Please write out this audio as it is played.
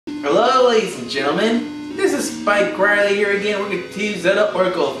Hello, ladies and gentlemen. This is Spike Riley here again. We're going to do Zelda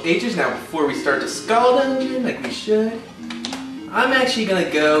Oracle of Ages. Now, before we start the Skull Dungeon, like we should, I'm actually going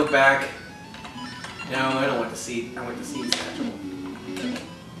to go back. No, I don't want to see. I want to see the statue.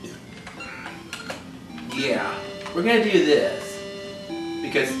 Yeah, we're going to do this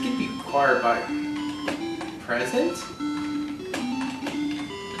because it can be required by present.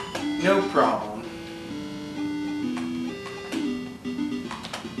 No problem.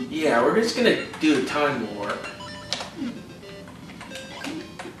 Yeah, we're just gonna do a time warp.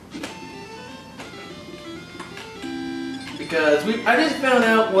 Because I just found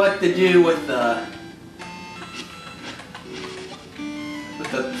out what to do with the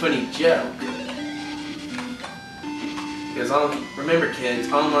funny joke. Because remember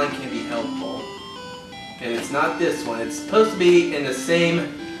kids, online can be helpful. And it's not this one. It's supposed to be in the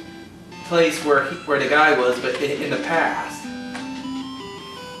same place where the guy was, but in the past.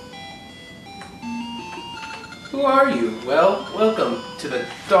 Who are you? Well, welcome to the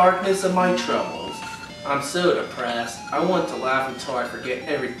darkness of my troubles. I'm so depressed. I want to laugh until I forget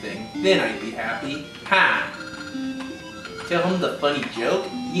everything. Then I'd be happy. Ha! Tell him the funny joke?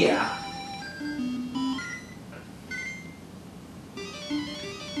 Yeah.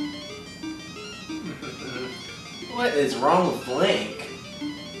 What is wrong with Link?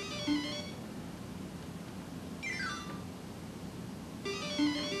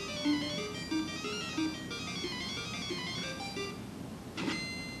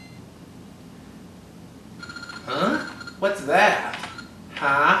 Huh? What's that?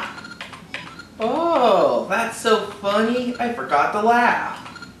 Huh? Oh, that's so funny. I forgot to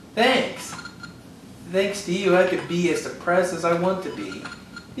laugh. Thanks. Thanks to you, I could be as depressed as I want to be.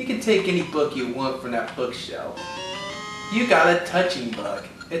 You can take any book you want from that bookshelf. You got a touching book.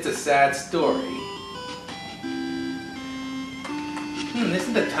 It's a sad story.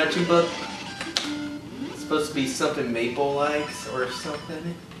 Isn't the touching book supposed to be something Maple likes or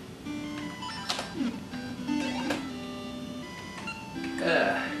something?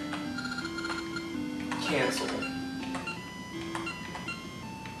 Cancel.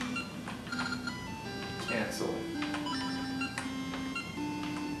 Cancel.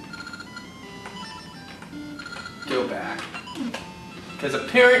 Go back. Because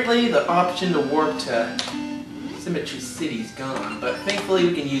apparently the option to warp to Symmetry City's gone, but thankfully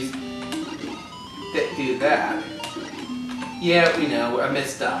we can do that. Yeah, we know, I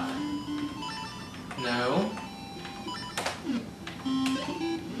messed up. No.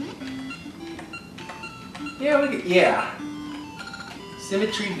 Yeah.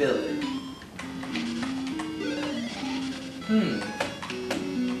 Symmetry Village.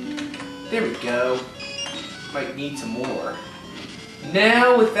 There we go. Might need some more.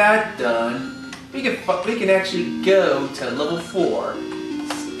 Now with that done, we can actually go to level 4,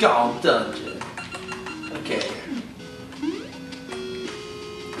 Skull Dungeon. Okay.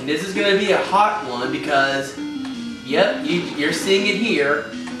 And this is gonna be a hot one because, yep, you're seeing it here.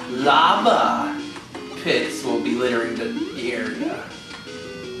 Lava pits will be littering the area.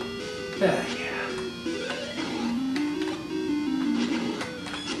 Yeah.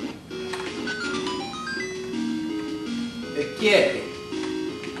 Okay.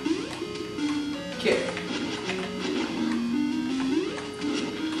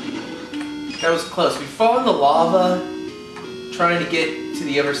 That was close. We fall in the lava, trying to get to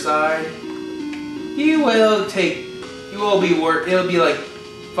the other side. It'll be like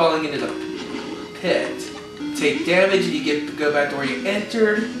falling into the pit. Take damage and you get to go back to where you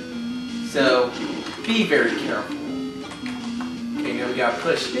entered. So be very careful. Okay, now we gotta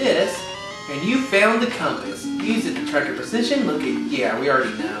push this. And you found the compass. Use it to track your position. Yeah, we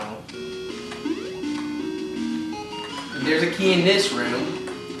already know. And there's a key in this room.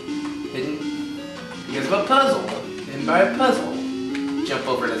 Hidden because of a puzzle. Hidden by a puzzle. Jump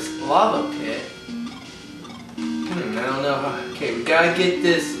over this lava pit. I don't know how. Okay, we gotta get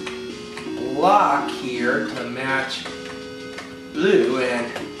this block here to match blue, and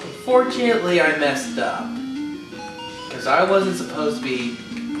unfortunately I messed up. Because I wasn't supposed to be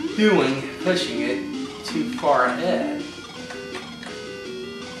pushing it too far ahead.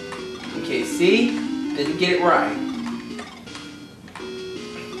 Okay, see? Didn't get it right.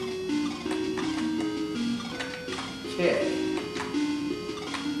 Okay.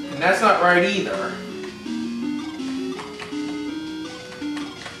 And that's not right either.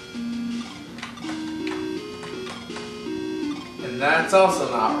 And that's also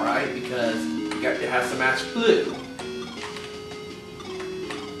not right because it has to match blue.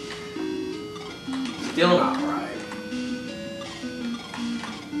 Still not right.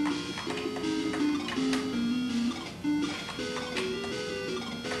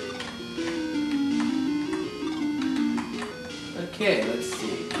 Okay, let's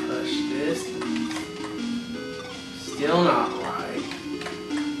see. Crush this. Still not right.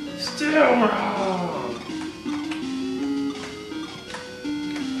 Still wrong.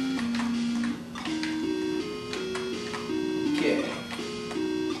 Okay.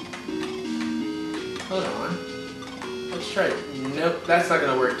 Hold on. Let's try it. Nope, that's not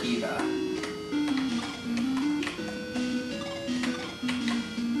gonna work either.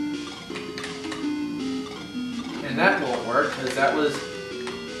 And that won't work because that was...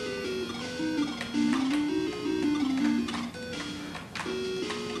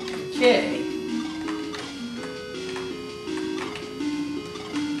 Okay.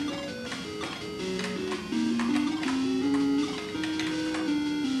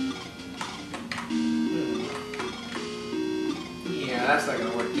 Yeah, that's not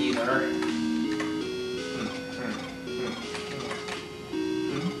gonna work either.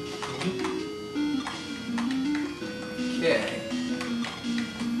 Okay.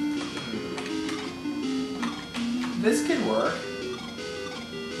 This could work.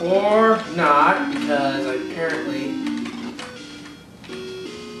 Or not, because apparently...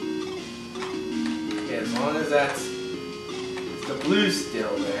 Okay, as long as that's... the blue's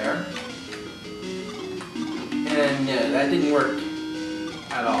still there. And no, that didn't work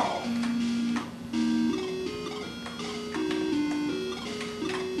at all.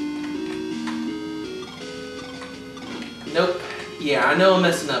 Nope. Yeah, I know I'm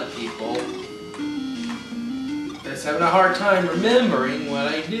messing up, people. Just having a hard time remembering what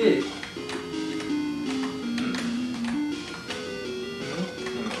I did.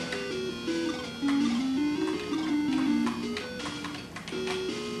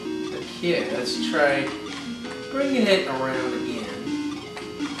 Okay, let's try bringing it around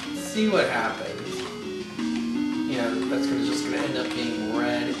again. See what happens. Yeah, that's just gonna end up being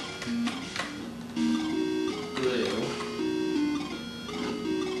red.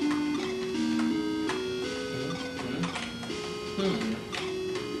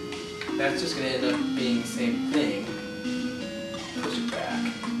 That's just going to end up being the same thing. Push it back.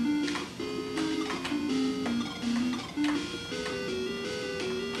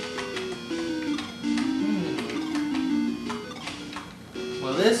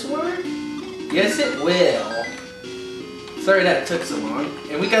 Will this work? Yes, it will. Sorry that took so long.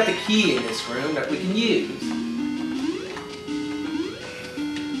 And we got the key in this room that we can use.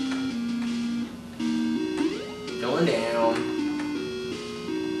 Going down.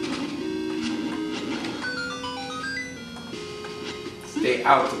 Stay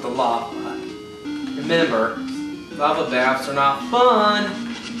out of the lava. Remember, lava baths are not fun.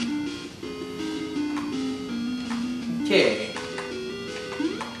 Okay.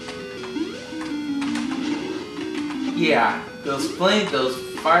 Yeah, those flaming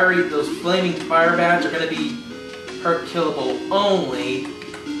fire baths are gonna be killable only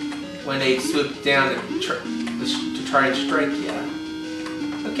when they swoop down to try and strike you.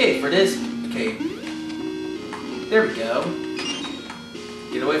 Okay, for this, okay. There we go.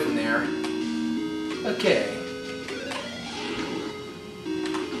 Get away from there. Okay.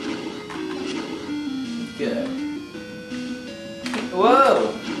 Good.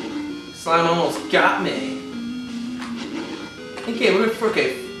 Whoa! Slime almost got me. Okay,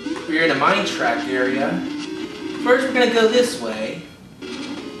 we're in a mine track area. First we're gonna go this way.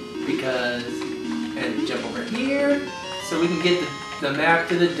 And jump over here, so we can get the map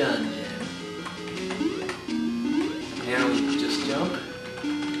to the dungeon. Now we just jump.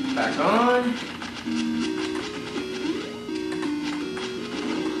 Back on.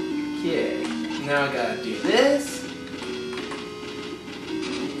 Okay, now I gotta do this.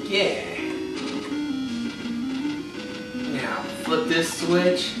 Yeah. Now flip this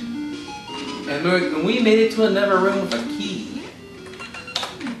switch, and we made it to another room with a key.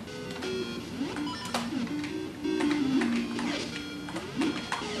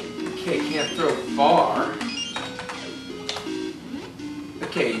 Okay, can't throw far.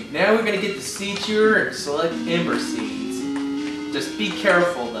 Okay, now we're going to get the seed chewer and select ember seeds. Just be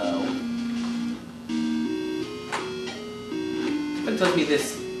careful though. That tells me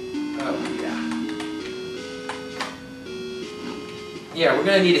this. Oh, yeah. Yeah, we're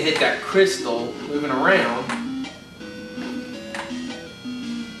going to need to hit that crystal moving around.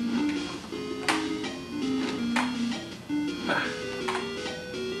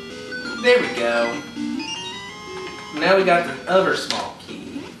 There we go. Now we got the other small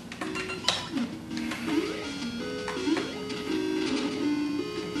key.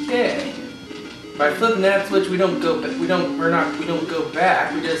 Okay. By flipping that switch, we don't go back. We don't go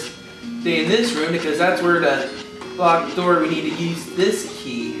back. We just stay in this room because that's where the locked door we need to use this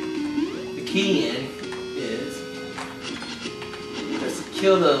key. The key in is.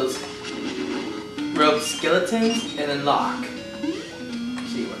 kill those rogue skeletons and unlock.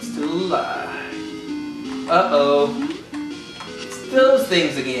 See what's still alive. Uh-oh. It's those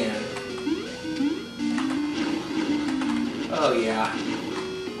things again. Oh yeah.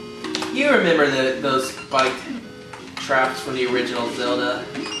 You remember those spiked traps from the original Zelda?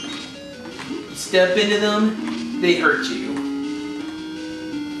 You step into them, they hurt you.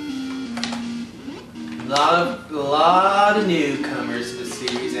 A lot of newcomers to the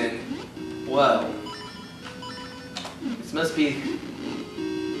series, and whoa, this must be.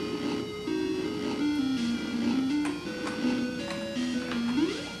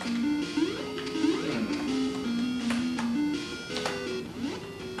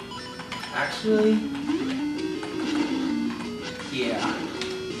 Actually, yeah.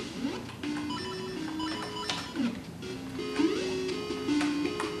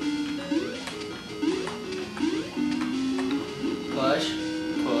 Push,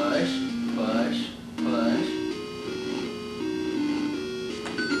 push, push, push.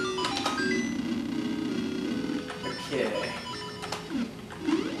 Okay.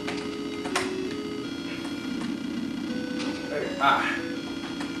 Ah.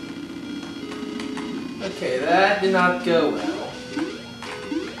 Okay, that did not go well.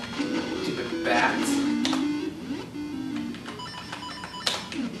 Stupid bats.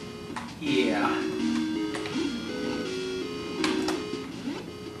 Yeah.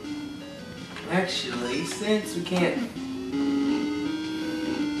 Actually, since we can't...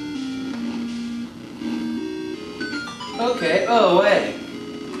 Okay, oh wait.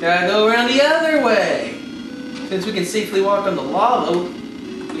 Gotta go around the other way. Since we can safely walk on the lava,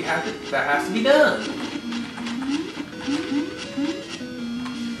 that has to be done.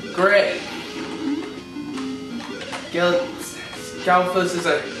 Great. Galfus is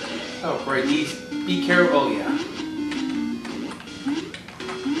a... Oh great, these... Be careful, oh yeah.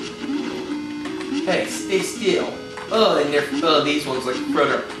 Hey, stay still. Oh, and these ones like throw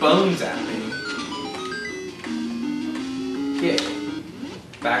their bones at me. Okay.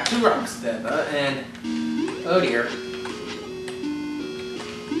 Back to Rockstead, and... Oh dear.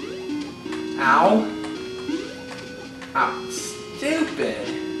 Ow. Ow. Stupid.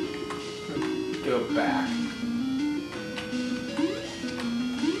 Go back.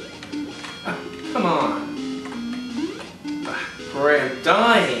 Oh, come on. Great, I'm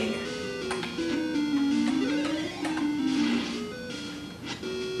dying.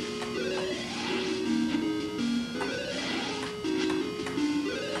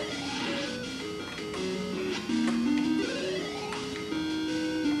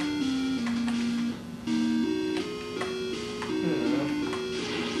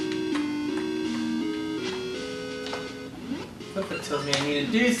 Something tells me I need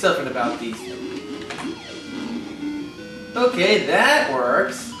to do something about these things. Okay, that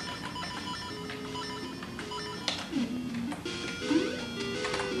works.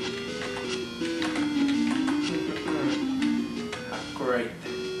 Oh, great.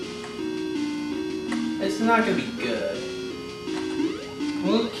 It's not gonna be good.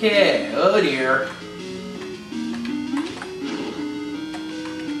 Okay, oh dear.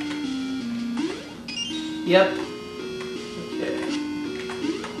 Yep.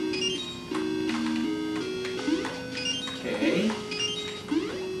 Okay.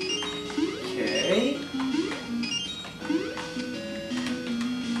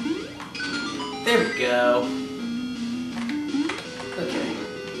 There we go. Okay.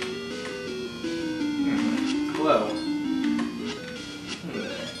 Whoa.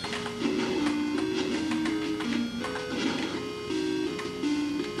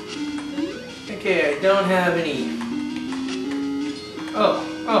 Okay, I don't have any... Oh.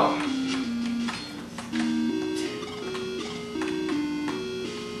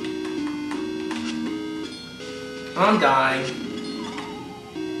 I'm dying.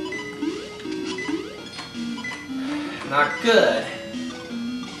 Not good.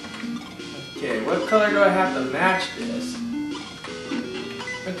 Okay, what color do I have to match this?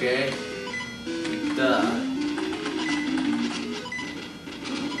 Okay. Duh.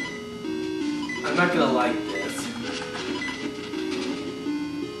 I'm not gonna like this.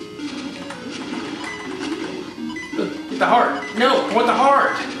 Get the heart! No! I want the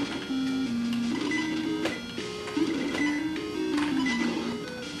heart!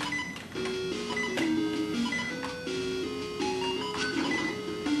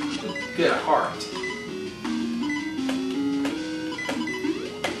 Good heart.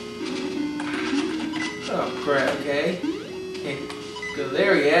 Oh crap, okay. Can't go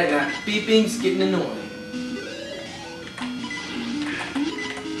there yet, that beeping's getting annoying.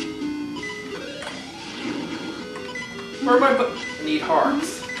 Where am I I need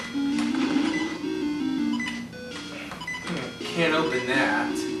hearts. Can't open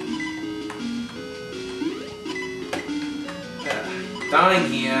that.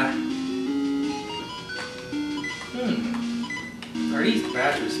 Dying here. Are these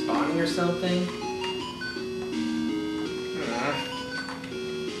bats responding or something?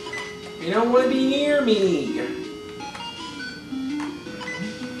 You don't want to be near me.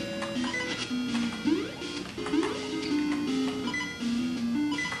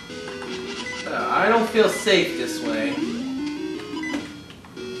 I don't feel safe this way.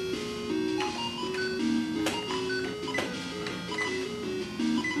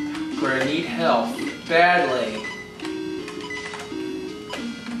 I need help badly.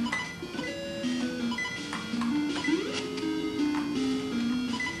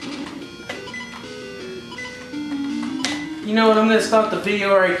 You know what, I'm going to stop the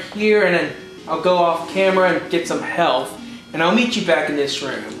video right here and then I'll go off camera and get some health and I'll meet you back in this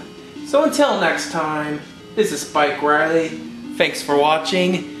room. So until next time, this is Spike Riley. Thanks for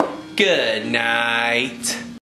watching. Good night.